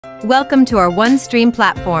Welcome to our OneStream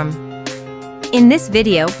platform. In this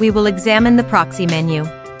video, we will examine the proxy menu.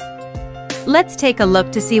 Let's take a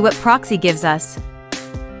look to see what proxy gives us.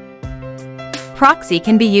 Proxy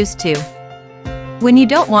can be used to when you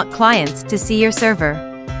don't want clients to see your server.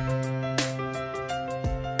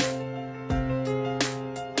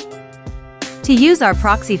 To use our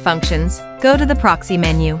proxy functions, go to the proxy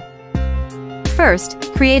menu. First,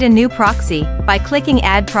 create a new proxy by clicking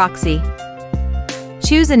Add Proxy.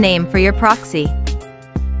 Choose a name for your proxy.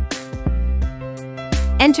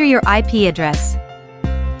 Enter your IP address.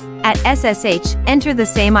 At SSH, enter the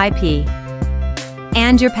same IP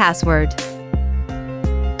and your password.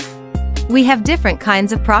 We have different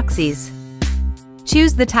kinds of proxies.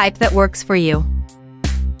 Choose the type that works for you.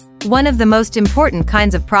 One of the most important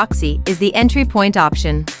kinds of proxy is the entry point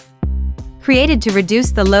option, created to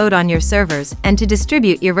reduce the load on your servers and to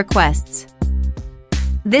distribute your requests.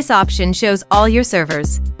 This option shows all your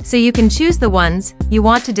servers, so you can choose the ones you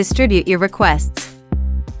want to distribute your requests.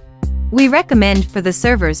 We recommend for the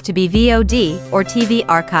servers to be VOD or TV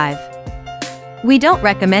archive. We don't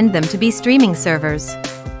recommend them to be streaming servers.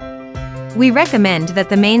 We recommend that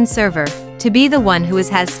the main server to be the one who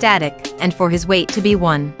has static and for his weight to be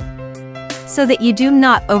 1, so that you do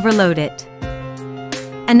not overload it.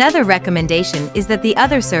 Another recommendation is that the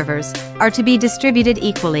other servers are to be distributed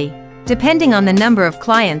equally, depending on the number of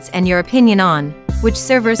clients and your opinion on which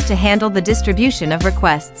servers to handle the distribution of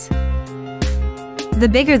requests. The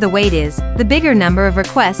bigger the weight is, the bigger number of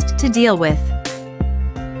requests to deal with.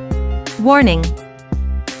 Warning: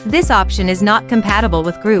 this option is not compatible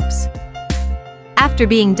with groups. After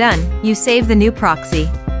being done, you save the new proxy.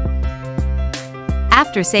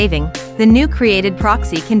 After saving, the new created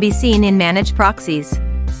proxy can be seen in Manage Proxies.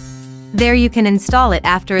 There you can install it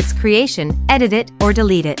after its creation, edit it, or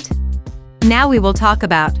delete it. Now we will talk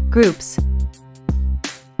about groups.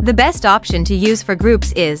 The best option to use for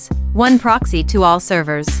groups is one proxy to all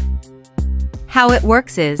servers. How it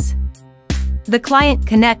works is: the client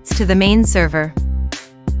connects to the main server.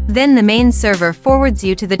 Then the main server forwards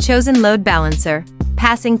you to the chosen load balancer,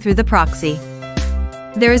 passing through the proxy.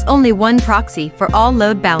 There is only one proxy for all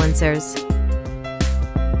load balancers.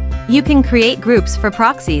 You can create groups for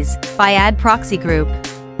proxies by Add Proxy Group.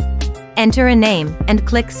 Enter a name and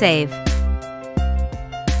click Save.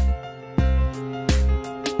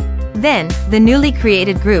 Then, the newly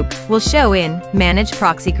created group will show in Manage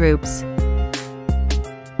Proxy Groups.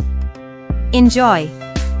 Enjoy!